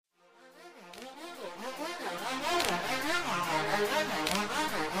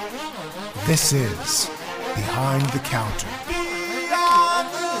This is Behind the Counter. Behind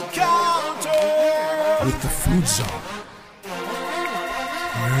the Counter. With the Food Zone.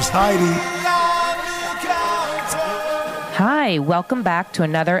 Here's Heidi. Hi, welcome back to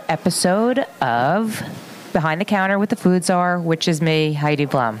another episode of Behind the Counter with the Food Czar, which is me, Heidi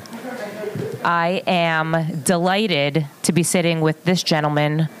Blum. I am delighted to be sitting with this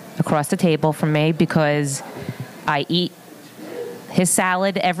gentleman across the table from me because I eat his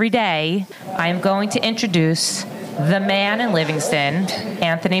salad every day. I am going to introduce the man in Livingston,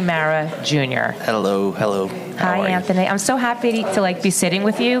 Anthony Marra Jr. Hello. Hi, Anthony. I'm so happy to be sitting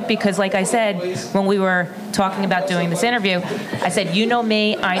with you because, like I said, when we were talking about doing this interview, I said, you know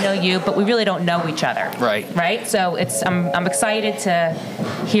me, I know you, but we really don't know each other. Right? So I'm excited to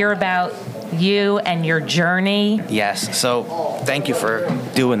hear about you and your journey. Yes. So thank you for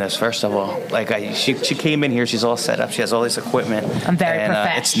doing this, first of all. She came in here, she's all set up, she has all this equipment. I'm very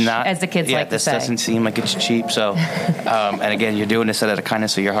professional, it's not, as the kids like to say. This doesn't seem like it's cheap. So, and again, you're doing this out of the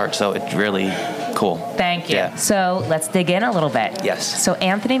kindness of your heart, so it's really cool. Thank you. Yeah. So let's dig in a little bit. Yes. So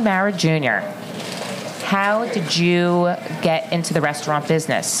Anthony Marra Jr., how did you get into the restaurant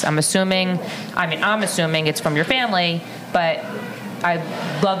business? I'm assuming it's from your family, but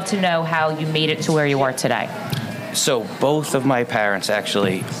I'd love to know how you made it to where you are today. So both of my parents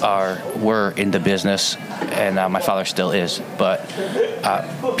actually were in the business, and my father still is. But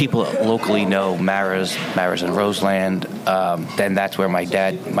people locally know Marra's in Roseland. Then that's where my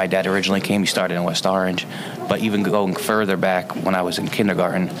dad originally came. He started in West Orange. But even going further back, when I was in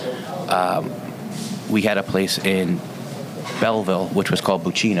kindergarten, we had a place in Belleville, which was called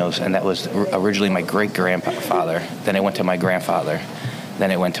Buccino's, and that was originally my great-grandfather. Then it went to my grandfather. Then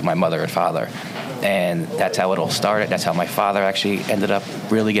it went to my mother and father. And that's how it all started. That's how my father actually ended up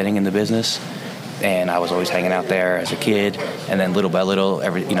really getting in the business. And I was always hanging out there as a kid. And then little by little,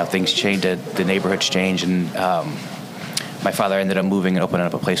 things changed. The neighborhoods changed, and my father ended up moving and opening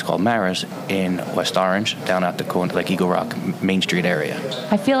up a place called Marra's in West Orange, down at the corner, like Eagle Rock, Main Street area.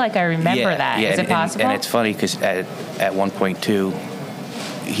 I feel like I remember that. Yeah, Is it possible? And it's funny because at one point, too,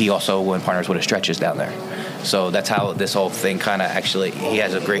 he also went partners with a Stretches down there. So that's how this whole thing kind of he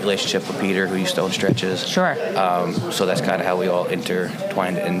has a great relationship with Peter, who used to own Stretches. Sure. So that's kind of how we all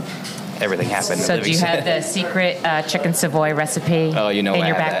intertwined and everything happened. So do you have the secret chicken Savoy recipe in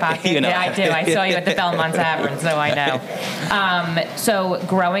your back pocket? Yeah, I do. I saw you at the Belmont Tavern, so I know. So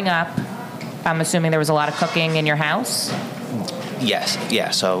growing up, I'm assuming there was a lot of cooking in your house? Yes. Yeah.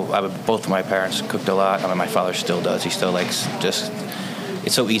 So both of my parents cooked a lot. My father still does. He still likes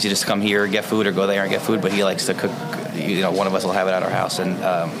it's so easy to come here and get food or go there and get food, but he likes to cook. One of us will have it at our house. And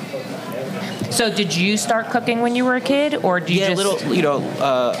so did you start cooking when you were a kid, or do you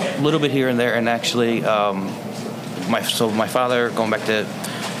little bit here and there. And actually, my father, going back to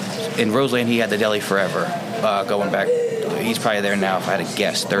in Roseland, he had the deli forever. Going back, he's probably there now, if I had to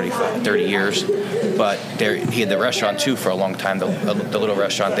guess, 30 years. But he had the restaurant too for a long time, the little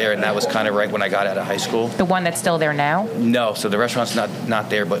restaurant there, and that was kind of right when I got out of high school. The one that's still there now? No, so the restaurant's not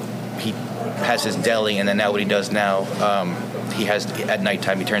there, but he has his deli, and then now what he does now, he has at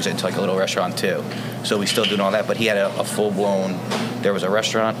nighttime he turns it into like a little restaurant too. So we still doing all that, but he had a full blown. There was a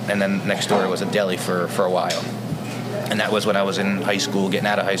restaurant, and then next door was a deli for a while, and that was when I was in high school, getting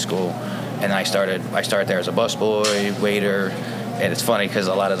out of high school, and I started there as a busboy, waiter, and it's funny because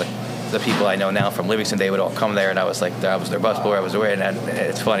a lot of the people I know now from Livingston, they would all come there, and I was their busboy, I was their waiter, and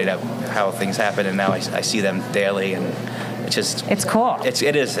it's funny how things happen, and now I see them daily, and it's cool. It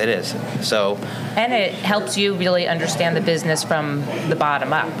is. So, and it helps you really understand the business from the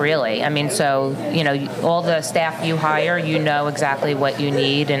bottom up, really. I mean, so all the staff you hire, you know exactly what you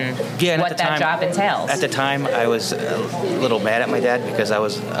need and what that job entails. At the time, I was a little mad at my dad because I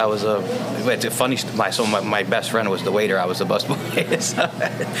was it's funny. My best friend was the waiter. I was the busboy. So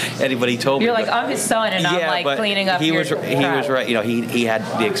anybody told me. You're like, I'm his son, and I'm cleaning up. He was right. He had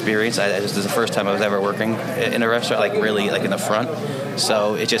the experience. This is the first time I was ever working in a restaurant, really in the front.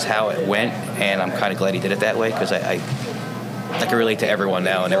 So it's just how it went, and I'm kind of glad he did it that way because I can relate to everyone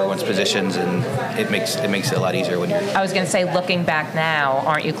now and everyone's positions, and it makes it a lot easier when you're. I was going to say, looking back now,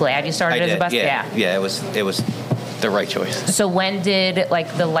 aren't you glad you started as a busboy? Yeah. It was the right choice. So when did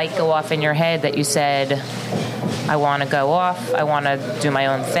the light go off in your head that you said, I want to go off, I want to do my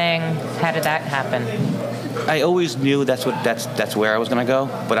own thing? How did that happen? I always knew that's where I was going to go,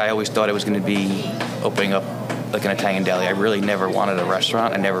 but I always thought it was going to be opening up like an Italian deli. I really never wanted a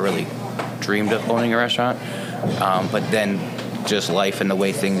restaurant. I never really dreamed of owning a restaurant. But then just life and the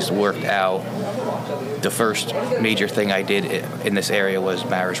way things worked out, the first major thing I did in this area was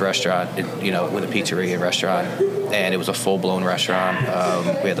Marra's restaurant, with a pizzeria restaurant, and it was a full-blown restaurant.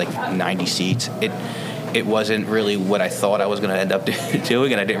 We had like 90 seats. It wasn't really what I thought I was going to end up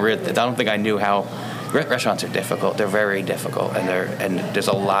doing, and I don't think I knew how. Restaurants are difficult. They're very difficult, and there's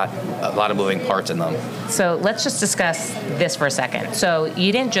a lot of moving parts in them. So let's just discuss this for a second. So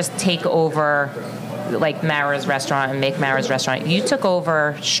you didn't just take over like Marra's restaurant and make Marra's restaurant. You took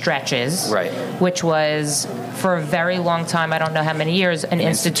over Stretches, right? Which was for a very long time, I don't know how many years, an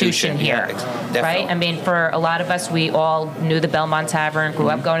institution here, yeah, right? I mean, for a lot of us, we all knew the Belmont Tavern, grew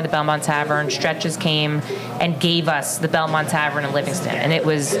up going to the Belmont Tavern. Stretches came and gave us the Belmont Tavern in Livingston, and it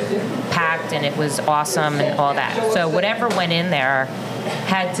was packed and it was awesome and all that. So whatever went in there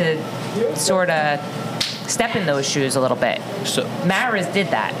had to sort of step in those shoes a little bit. So Marra's did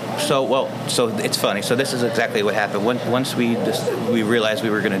that. So it's funny. So this is exactly what happened. Once we realized we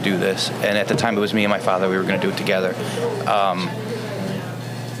were going to do this, and at the time it was me and my father, we were going to do it together.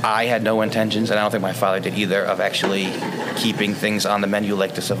 I had no intentions, and I don't think my father did either, of actually keeping things on the menu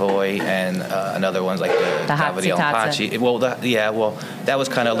like the Savoy and another ones like the Cavity Pachi. Well, that was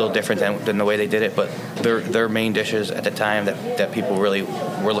kind of a little different than the way they did it. But their main dishes at the time that people really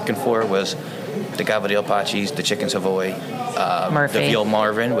were looking for was the Cavity Pachis, the chicken Savoy, the veal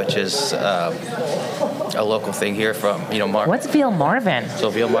Marvin, which is a local thing here from What's veal Marvin?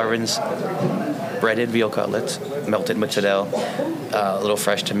 So veal Marvin's breaded veal cutlets, melted mozzarella, a little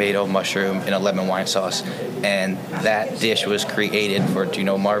fresh tomato, mushroom, and a lemon wine sauce. And that dish was created for,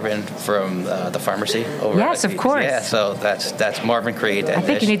 Marvin from the pharmacy? Yes, of course. Yeah, so that's Marvin created that dish. I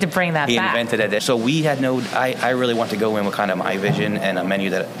think you need to bring that back. He invented that dish. So we had I really want to go in with kind of my vision and a menu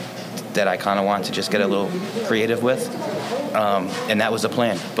that I kind of want to just get a little creative with. And that was the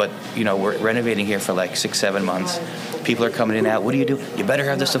plan. But, we're renovating here for like 6-7 months. People are coming in and out. What do? You better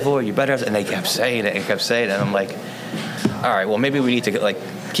have the Savoy. You better have. And they kept saying it and kept saying it. And I'm like, all right, well, maybe we need to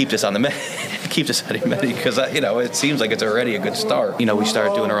keep this on the menu. Keep this on the menu because, it seems like it's already a good start. We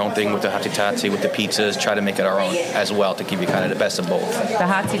started doing our own thing with the Hotzi Totzi, with the pizzas, try to make it our own as well to give you kind of the best of both. The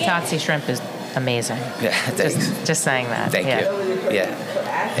Hotzi Totzi shrimp is amazing. Yeah, thanks. Just saying that. Thank you. Yeah.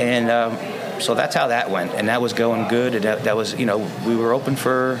 And so that's how that went. And that was going good. And that was, we were open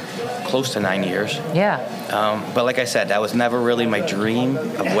for close to 9 years. Yeah. But like I said, that was never really my dream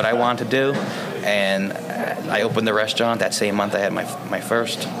of what I wanted to do. And I opened the restaurant that same month. I had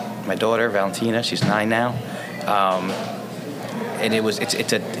my daughter, Valentina. She's 9 now. And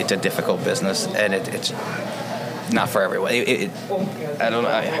it's a difficult business, and it's not for everyone. I don't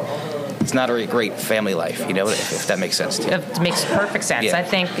know. It's not a great family life, if that makes sense to you. It makes perfect sense. Yeah. I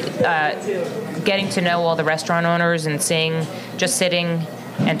think getting to know all the restaurant owners and just sitting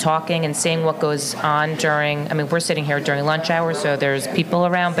and talking and seeing what goes on we're sitting here during lunch hour, so there's people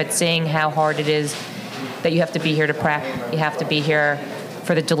around, but seeing how hard it is that you have to be here to prep, you have to be here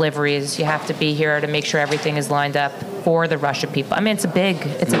for the deliveries, you have to be here to make sure everything is lined up for the rush of people. It's a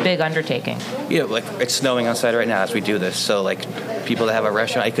big undertaking. Like it's snowing outside right now as we do this. So like people that have a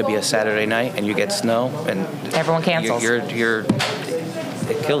restaurant, it could be a Saturday night and you get snow and everyone cancels. It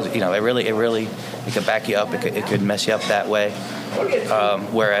kills. It could back you up. It could mess you up that way.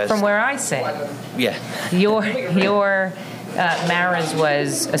 Whereas from where I sit, yeah, your Marra's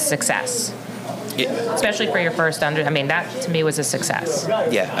was a success. Especially for your first that to me was a success.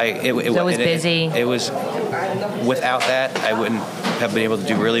 Yeah, it was busy. It was. Without that, I wouldn't have been able to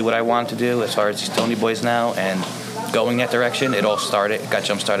do really what I wanted to do as far as these Tony Boys now, and going that direction. It got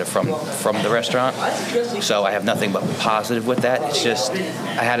jump started from the restaurant. So I have nothing but positive with that. It's just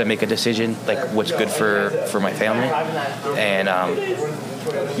I had to make a decision like what's good for my family, and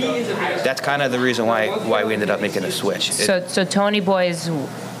that's kind of the reason why we ended up making a switch. So Tony Boys.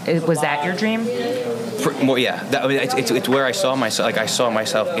 Was that your dream? More, yeah. It's where I saw myself. Like I saw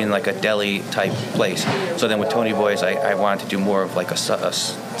myself in like a deli type place. So then with Tony Boys, I wanted to do more of like a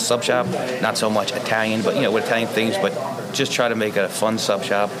sub shop, not so much Italian, but with Italian things, but just try to make it a fun sub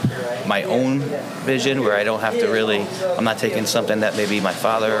shop. My own vision, where I don't have to really. I'm not taking something that maybe my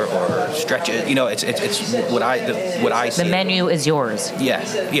father or Stretch it. It's what I see. The menu is yours. Yeah.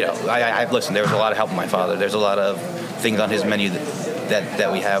 I've listened. There was a lot of help from my father. There's a lot of things on his menu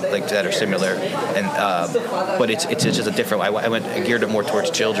that we have that are similar, and but it's just a different. I geared it more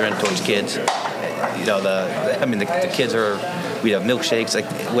towards children, towards kids. The kids are. We have milkshakes. Like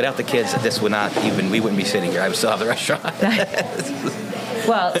without the kids, this would not even. We wouldn't be sitting here. I would still have the restaurant.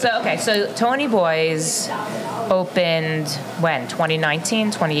 Well, so Tony Boys opened when?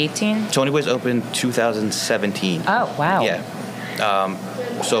 2019, 2018? Tony Boys opened 2017. Oh wow. Yeah.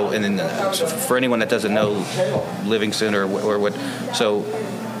 and then so for anyone that doesn't know Livingston or what, so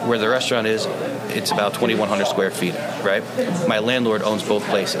where the restaurant is, it's about 2,100 square feet, right? My landlord owns both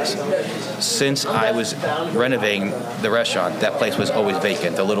places. Since I was renovating the restaurant, that place was always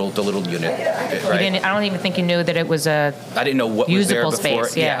vacant, the little unit, right? I don't even think you knew that it was a I didn't know what was there usable before.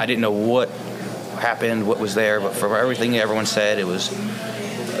 space. Yeah, I didn't know what happened, what was there, but for everything everyone said, it was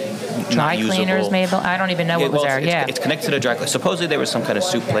dry not cleaners, usable. maybe. I don't even know what was there. It's connected to a dry cleaner. Supposedly there was some kind of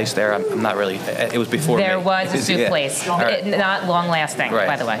soup place there. I'm not really. It was before there me. was a soup Yeah. place, Right. not long lasting, Right.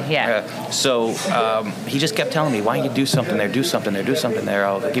 by the way. Yeah. So he just kept telling me, why don't you do something there? Do something there. Do something there.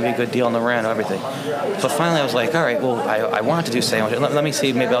 I'll give you a good deal on the rent, everything. So finally I was like, all right, well, I wanted to do sandwiches. Let me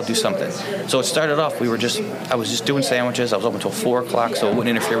see, maybe I'll do something. So it started off, I was just doing sandwiches. I was open until 4 o'clock, so it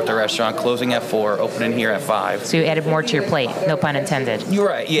wouldn't interfere with the restaurant. Closing at 4, opening here at 5. So you added more to your plate, no pun intended. You're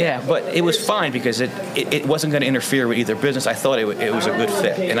right, yeah. Yeah. But it was fine because it wasn't going to interfere with either business. I thought it was a good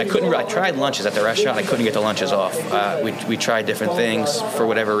fit. And I tried lunches at the restaurant. I couldn't get the lunches off. We tried different things. For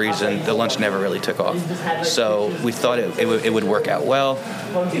whatever reason, the lunch never really took off. So we thought it would work out well.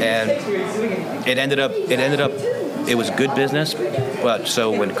 And it ended up, it was good business. But so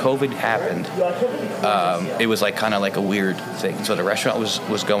when COVID happened, it was kind of like a weird thing. So the restaurant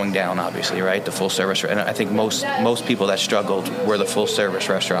was going down, obviously, right? The full service, and I think most people that struggled were the full service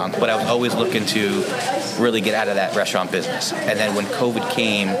restaurant. But I was always looking to really get out of that restaurant business. And then when COVID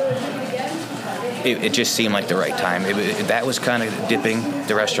came, it just seemed like the right time. That was kind of dipping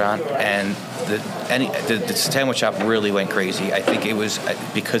the restaurant, and the sandwich shop really went crazy. I think it was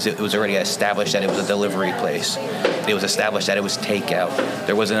because it was already established that it was a delivery place. It was established that it was takeout.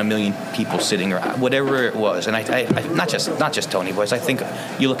 There wasn't a million people sitting around, whatever it was. And I not just Tony Boy's. I think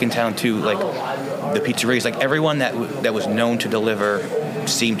you look in town too, like the pizzerias, like everyone that was known to deliver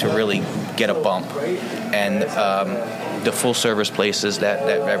seemed to really get a bump, and the full service places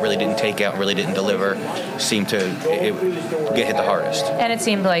that really didn't take out, really didn't deliver, seemed to get hit the hardest. And it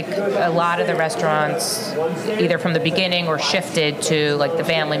seemed like a lot of the restaurants, either from the beginning or shifted to like the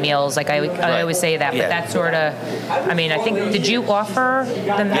family meals. Like I always say that, but that sort of. I mean, I think did you offer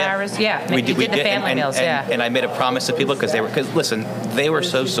the Marras? Yeah, we did the family meals. And I made a promise to people because listen, they were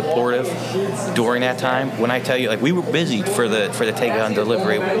so supportive during that time. When I tell you, like we were busy for the takeout and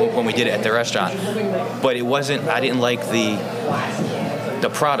delivery when we did it at the restaurant, but it wasn't. I didn't like the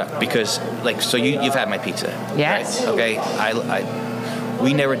product because so you've had my pizza. Yes. Right? Okay.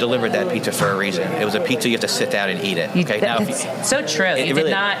 We never delivered that pizza for a reason. It was a pizza you have to sit down and eat it. Okay. That's so true. You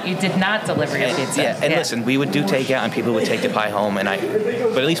did not deliver your pizza. Yeah. And listen, we would do takeout and people would take the pie home, but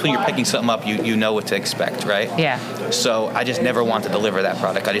at least when you're picking something up, you know what to expect, right? Yeah. So I just never wanted to deliver that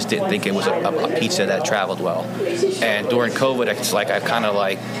product. I just didn't think it was a pizza that traveled well. And during COVID, it's like I kind of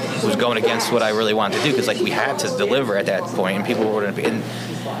was going against what I really wanted to do because we had to deliver at that point, and people were ordering.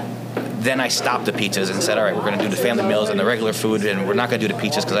 Then I stopped the pizzas and said, all right, we're going to do the family meals and the regular food, and we're not going to do the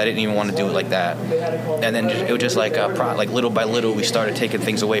pizzas because I didn't even want to do it like that. And then it was just like little by little, we started taking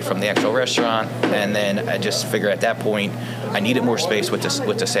things away from the actual restaurant. And then I just figured at that point, I needed more space with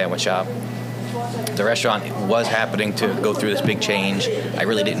the sandwich shop. The restaurant was happening to go through this big change. I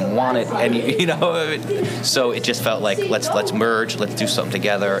really didn't want it, and so it just felt like let's merge, let's do something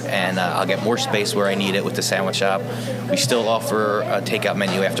together, and I'll get more space where I need it with the sandwich shop. We still offer a takeout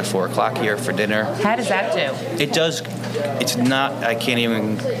menu after 4 o'clock here for dinner. How does that do? It does. It's not. I can't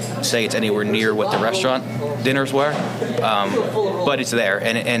even say it's anywhere near what the restaurant dinners were, but it's there,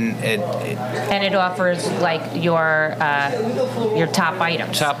 and it offers your top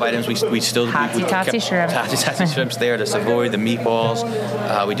items. Top items. We still Tatsi shrimp. Tatsi shrimps there, the Savoy, the meatballs.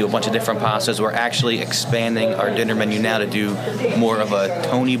 We do a bunch of different pastas. We're actually expanding our dinner menu now to do more of a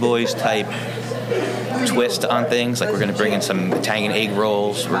Tony Boy's type twist on things. We're going to bring in some Italian egg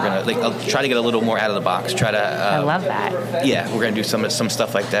rolls. We're going to try to get a little more out of the box. I love that. Yeah, we're going to do some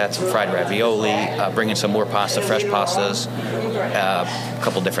stuff like that. Some fried ravioli. Bring in some more pasta, fresh pastas. A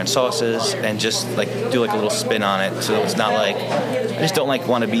couple different sauces, and just do a little spin on it. So it's not I just don't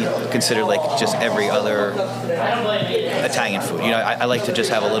want to be considered just every other Italian food. I like to just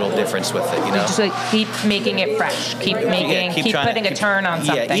have a little difference with it. Just keep making it fresh. Keep putting a turn on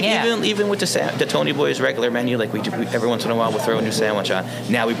something. Even with the Tony Boy's regular menu, we every once in a while we'll throw a new sandwich on.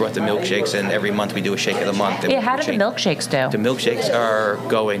 Now we brought the milkshakes, and every month we do a shake of the month. Yeah, how do the milkshakes do? The milkshakes are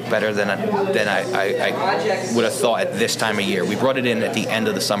going better than I would have thought at this time of year. We brought it in at the end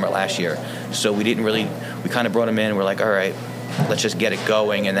of the summer last year, so we kind of brought them in. We're like, all right, let's just get it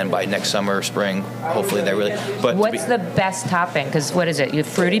going, and then by next summer or spring, hopefully they're really. But what's the best topping? Because what is it? You have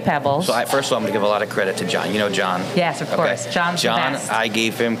Fruity Pebbles. So first of all, I'm going to give a lot of credit to John. You know John. Yes, of course. Okay. John's the best. I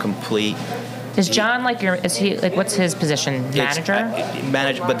gave him complete Is John like is he like, what's his position? Manager?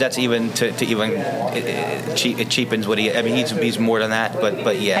 Manager, but that's even it cheapens what he, I mean, he's more than that,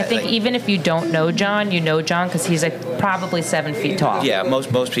 but yeah. I think even if you don't know John, you know John because he's like probably 7 feet tall. Yeah,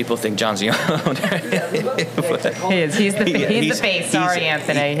 most people think John's the owner. He is. He's the face. Sorry,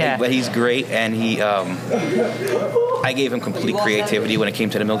 Anthony. Yeah. But he's great, and I gave him complete creativity when it came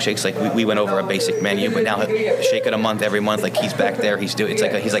to the milkshakes. Like we went over a basic menu, but now shake it a month every month. Like he's back there, he's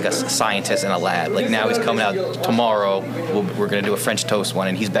like a scientist in a lab. Like now he's coming out tomorrow. We're gonna do a French toast one,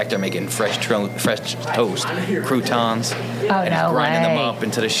 and he's back there making fresh toast, croutons, and he's grinding them up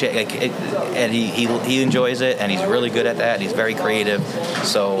into the shake. And he enjoys it, and he's really good at that. He's very creative,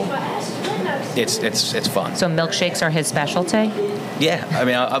 so it's fun. So milkshakes are his specialty? Yeah, I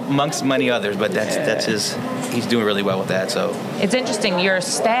mean, amongst many others, but that's his. He's doing really well with that. So it's interesting. Your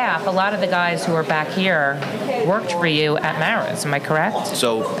staff, a lot of the guys who are back here, worked for you at Marra's. Am I correct?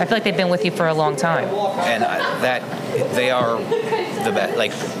 So I feel like they've been with you for a long time. And that they are the best.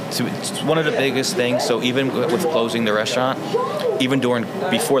 Like it's one of the biggest things. So even with closing the restaurant, even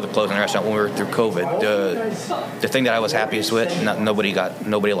before the closing the restaurant when we were through COVID, the thing that I was happiest with, nobody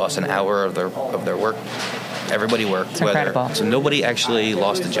lost an hour of their work. Everybody worked. It's incredible. So nobody actually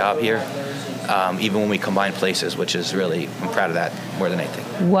lost a job here, even when we combined places, which is really, I'm proud of that more than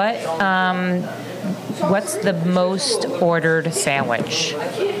anything. What's the most ordered sandwich?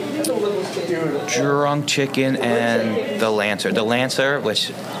 Drunk chicken and the Lancer. The Lancer,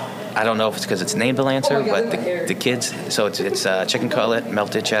 which I don't know if it's because it's named the Lancer, but the kids, so it's chicken cutlet,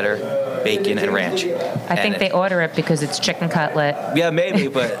 melted cheddar, bacon, and ranch. I think they order it because it's chicken cutlet. Yeah, maybe,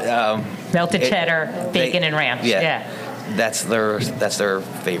 but melted cheddar, bacon, and ranch. Yeah. That's their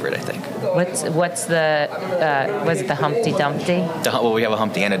favorite, I think. What's the was it the Humpty Dumpty? Well, we have a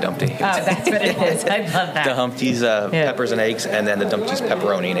Humpty and a Dumpty. Oh, that's what it is. I love that. The Humpty's peppers and eggs, and then the Dumpty's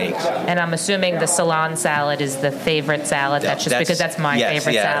pepperoni and eggs. And I'm assuming the Ceylon salad is the favorite salad. That's because that's my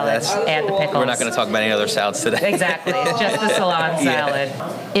favorite salad. Add the pickles. We're not going to talk about any other salads today. Exactly. It's just the Ceylon salad.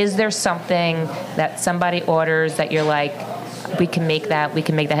 Is there something that somebody orders that you're like, we can make that?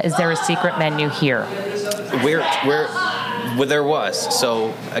 Is there a secret menu here? Well, there was.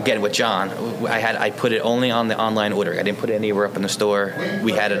 So again, with John, I put it only on the online ordering. I didn't put it anywhere up in the store.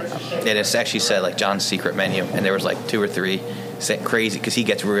 We had it, and it actually said like John's secret menu, and there was like 2 or 3 crazy, because he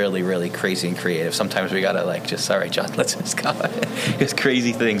gets really, really crazy and creative. Sometimes we gotta like just, all right, John, let's just go. It's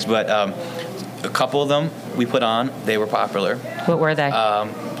crazy things, but a couple of them we put on. They were popular. What were they?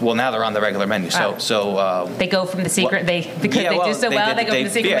 Well, now they're on the regular menu. So they go from the secret. They do so well. They go from the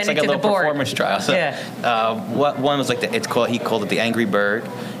secret menu like to the board. It's like a little performance trial. So, one was like he called it the Angry Bird,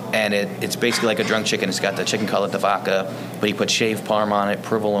 and it's basically like a drunk chicken. It's got the chicken cutlet, the vodka, but he put shaved parm on it,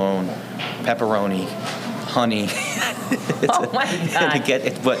 provolone, pepperoni, honey. Oh my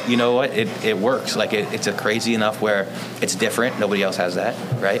God! But you know what? It works. Like it's a crazy enough where it's different. Nobody else has that,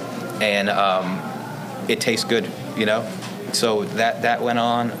 right? And it tastes good. You know. So that went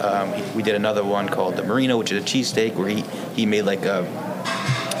on. We did another one called the Marino, which is a cheesesteak, where he made like a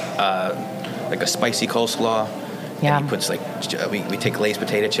spicy coleslaw. Yeah. And he puts like we take Lay's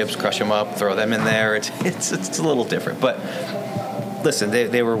potato chips, crush them up, throw them in there. It's a little different, but listen,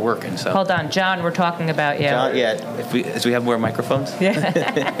 they were working. So hold on, John, we're talking about you. John, as we have more microphones.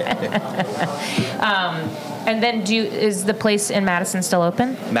 And then is the place in Madison still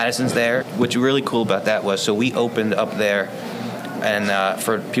open? Madison's there. What's really cool about that was, so we opened up there, and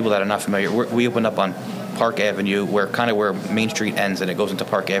for people that are not familiar, we opened up on Park Avenue, where Main Street ends, and it goes into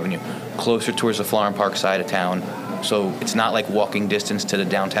Park Avenue, closer towards the Florham Park side of town. So it's not like walking distance to the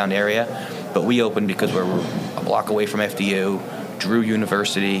downtown area, but we opened because we're a block away from FDU, Drew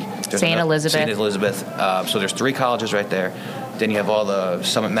University, St. Elizabeth. So there's 3 colleges right there. Then you have all the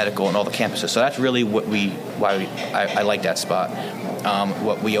Summit Medical and all the campuses. So that's really why I like that spot.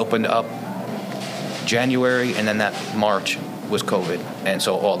 What we opened up January, and then that March was COVID, and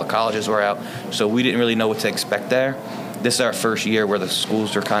so all the colleges were out. So we didn't really know what to expect there. This is our first year where the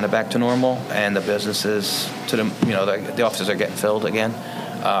schools are kind of back to normal, and the businesses the offices are getting filled again.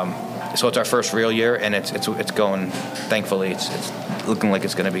 So it's our first real year, and it's going. Thankfully, it's looking like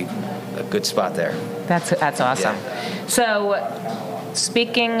it's going to be a good spot there. That's awesome. Yeah. So,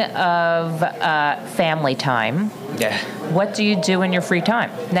 speaking of family time, what do you do in your free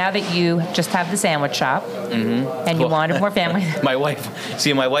time now that you just have the sandwich shop and you wanted more family? My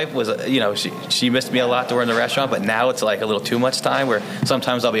wife was, she missed me a lot during the restaurant, but now it's like a little too much time. Where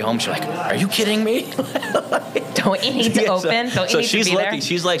sometimes I'll be home, she's like, "Are you kidding me?" Don't you need to open? Don't you need she's to be lucky.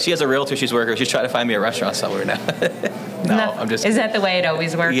 there? She has a realtor. She's working. She's trying to find me a restaurant somewhere now. No, I'm just. Is that the way it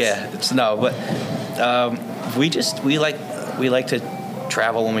always works? Yeah, but we like to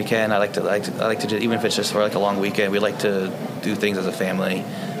travel when we can. I like to do, even if it's just for like a long weekend. We like to do things as a family.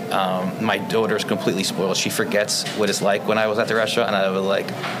 My daughter's completely spoiled. She forgets what it's like when I was at the restaurant, and I would like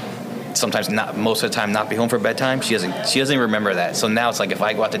sometimes not most of the time not be home for bedtime. She doesn't even remember that. So now it's like if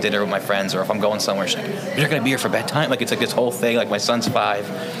I go out to dinner with my friends or if I'm going somewhere, she's like, "You're not gonna be here for bedtime?" Like it's like this whole thing. Like my son's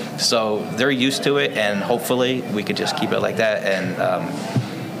 5, so they're used to it, and hopefully we could just keep it like that.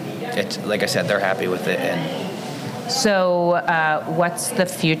 And it's like I said, they're happy with it. And So, what's the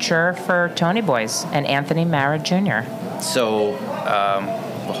future for Tony Boys and Anthony Marra Jr.? so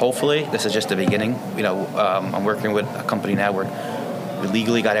hopefully this is just the beginning. I'm working with a company now where we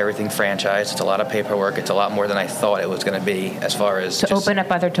legally got everything franchised. It's a lot of paperwork. It's a lot more than I thought it was going to be as far as To open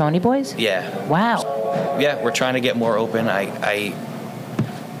up other Tony Boys? Yeah. Wow. Yeah, we're trying to get more open. I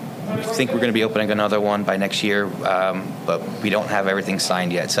think we're going to be opening another one by next year, but we don't have everything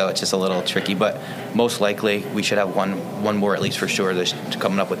signed yet, so it's just a little tricky. But most likely, we should have one more at least for sure this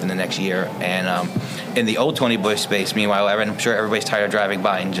coming up within the next year. And in the old Tony Boy space, meanwhile, I'm sure everybody's tired of driving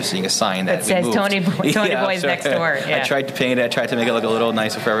by and just seeing a sign that says we moved. Tony Boys next door. Yeah. I tried to paint it. I tried to make it look a little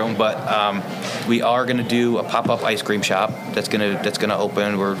nicer for everyone, but we are going to do a pop-up ice cream shop that's going to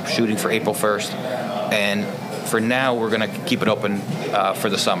open. We're shooting for April 1st, and for now, we're going to keep it open for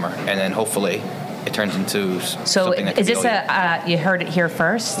the summer, and then hopefully it turns into something that can is this you heard it here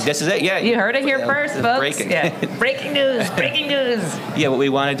first? This is it, yeah. You heard it here first, folks? Breaking. Yeah. Breaking news, breaking news. Yeah, what we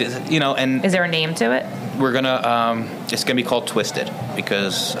wanted to, and... Is there a name to it? We're going to, it's going to be called Twisted,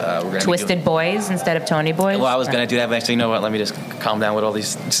 because we're going to Twisted Boys instead of Tony Boys? Well, I was going to do that, but actually, you know what, let me just calm down with all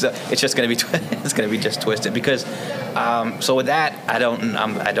these stuff. It's just going to be, it's going to be just Twisted, because, so with that, I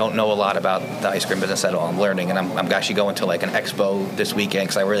don't know a lot about the ice cream business at all. I'm learning, and I'm actually going to like an expo this weekend,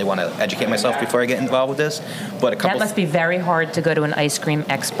 because I really want to educate myself before I get involved with this. But that must be very hard to go to an ice cream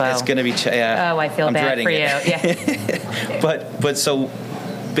expo. It's going to be, oh, I feel bad for you. Yeah. But so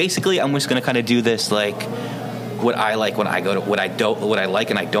basically, I'm just going to kind of do this like what I like when I go to what I like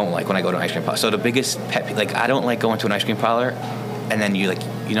and I don't like when I go to an ice cream parlor. So the biggest pet peeve, like I don't like going to an ice cream parlor and then you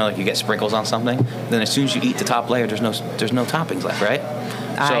you get sprinkles on something. Then as soon as you eat the top layer, there's no toppings left, right?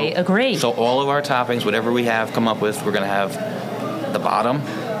 I agree. So all of our toppings, whatever we have come up with, we're going to have the bottom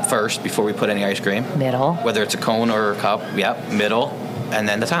first before we put any ice cream. Middle. Whether it's a cone or a cup, middle, and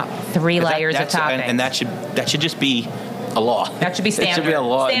then the top. 3 layers of toppings. And that should just be a law. That should be standard. It should be a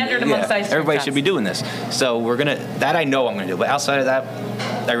law. Standard amongst ice cream Everybody shops. should be doing this. So that I know I'm going to do. But outside of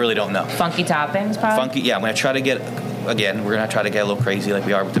that, I really don't know. Funky toppings, probably? Funky, yeah. I'm going to try to get, again, we're going to try to get a little crazy like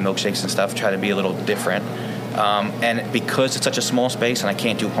we are with the milkshakes and stuff, try to be a little different. And because it's such a small space and I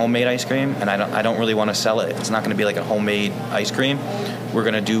can't do homemade ice cream, and I don't really want to sell it if it's not going to be like a homemade ice cream, we're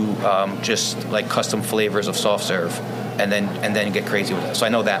going to do just like custom flavors of soft serve and then get crazy with it. So I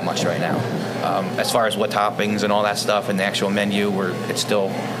know that much right now. As far as what toppings and all that stuff and the actual menu, it's still,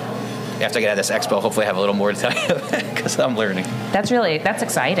 after I get out of this expo, hopefully I have a little more to tell you because I'm learning. That's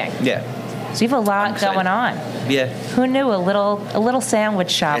exciting. Yeah. So you have a lot going on. Yeah. Who knew a little sandwich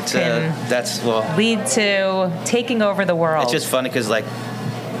shop can lead to taking over the world? It's just funny because like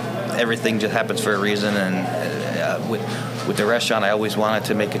everything just happens for a reason, and with the restaurant, I always wanted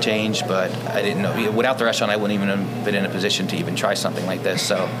to make a change, but I didn't know. Without the restaurant, I wouldn't even have been in a position to even try something like this.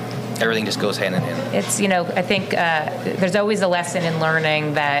 So everything just goes hand in hand. It's, I think there's always a lesson in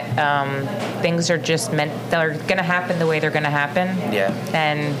learning that things are just they're going to happen the way they're going to happen. Yeah.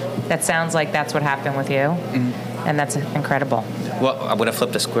 And that sounds like that's what happened with you. Mm-hmm. And that's incredible. Well, I'm going to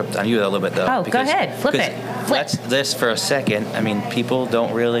flip the script on you a little bit, though. Oh, go ahead. Flip it. Let's this for a second. I mean, people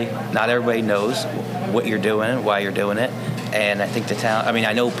don't really, not everybody knows what you're doing, why you're doing it. And I think the town,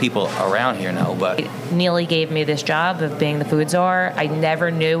 I know people around here know, but... Neely gave me this job of being the food czar. I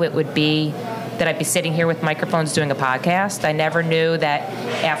never knew it would be that I'd be sitting here with microphones doing a podcast. I never knew that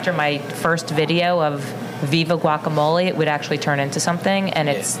after my first video of Viva Guacamole, it would actually turn into something. And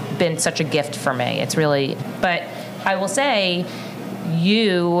it's been such a gift for me. It's really... But I will say,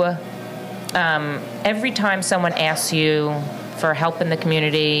 you... every time someone asks you for help in the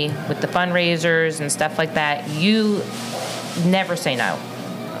community with the fundraisers and stuff like that, you never say no.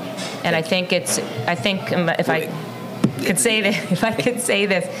 And I think if I could say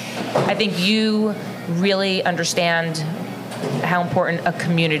this, I think you really understand how important a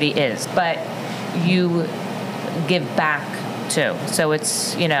community is, but you give back too. So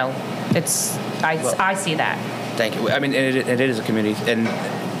it's, I see that. Thank you. It is a community, and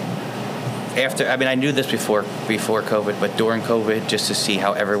after, I knew this before COVID, but during COVID, just to see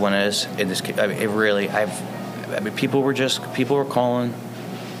how everyone is in this, people were calling.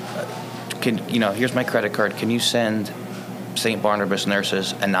 Here's my credit card. Can you send St. Barnabas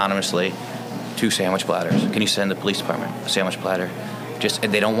nurses anonymously 2 sandwich platters? Can you send the police department a sandwich platter?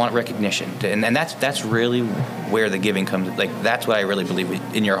 and they don't want recognition. And that's really where the giving comes. Like, that's what I really believe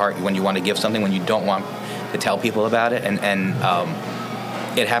in your heart when you want to give something, when you don't want to tell people about it. And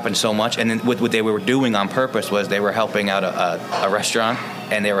it happened so much. And then what they were doing on purpose was they were helping out a restaurant,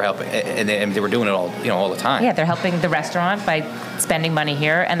 and they were helping, and they were doing it all the time. Yeah, they're helping the restaurant by spending money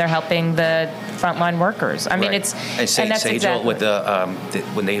here, and they're helping the frontline workers. I mean, it's and Sejal exactly with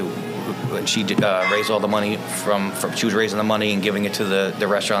when she did raise all the money from she was raising the money and giving it to the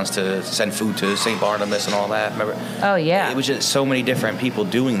restaurants to send food to St. Barnabas and all that. Remember? Oh yeah. It was just so many different people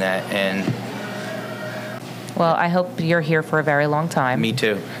doing that, and. Well, I hope you're here for a very long time. Me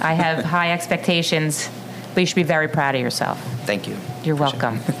too. I have high expectations, but you should be very proud of yourself. Thank you. You're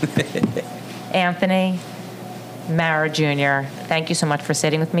welcome. Anthony Marra Jr., thank you so much for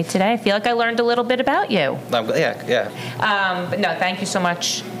sitting with me today. I feel like I learned a little bit about you. Yeah. But no, thank you so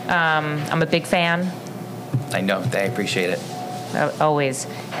much. I'm a big fan. I know. I appreciate it. Always.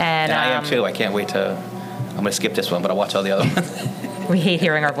 And I am too. I can't wait to. I'm going to skip this one, but I'll watch all the other ones. We hate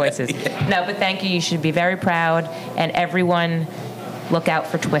hearing our voices. Yeah. No, but thank you. You should be very proud. And everyone, look out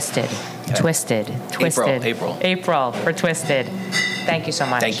for Twisted. Okay. Twisted. April for Twisted. Thank you so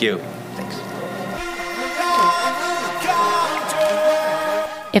much. Thank you. Thanks.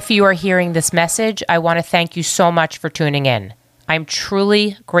 If you are hearing this message, I want to thank you so much for tuning in. I'm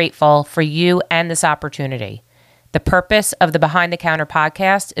truly grateful for you and this opportunity. The purpose of the Behind the Counter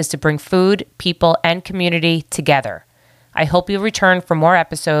podcast is to bring food, people, and community together. I hope you'll return for more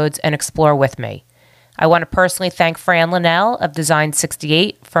episodes and explore with me. I want to personally thank Fran Linnell of Design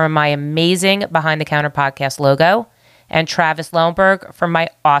 68 for my amazing Behind the Counter podcast logo, and Travis Lohenberg for my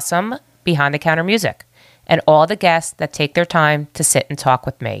awesome Behind the Counter music, and all the guests that take their time to sit and talk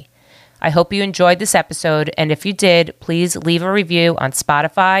with me. I hope you enjoyed this episode, and if you did, please leave a review on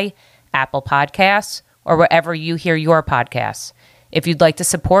Spotify, Apple Podcasts, or wherever you hear your podcasts. If you'd like to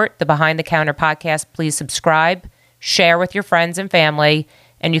support the Behind the Counter podcast, please subscribe, share with your friends and family,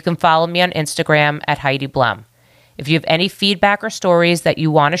 and you can follow me on Instagram at Heidi Blum. If you have any feedback or stories that you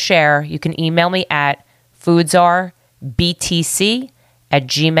want to share, you can email me at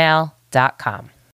foodsarbtc@gmail.com.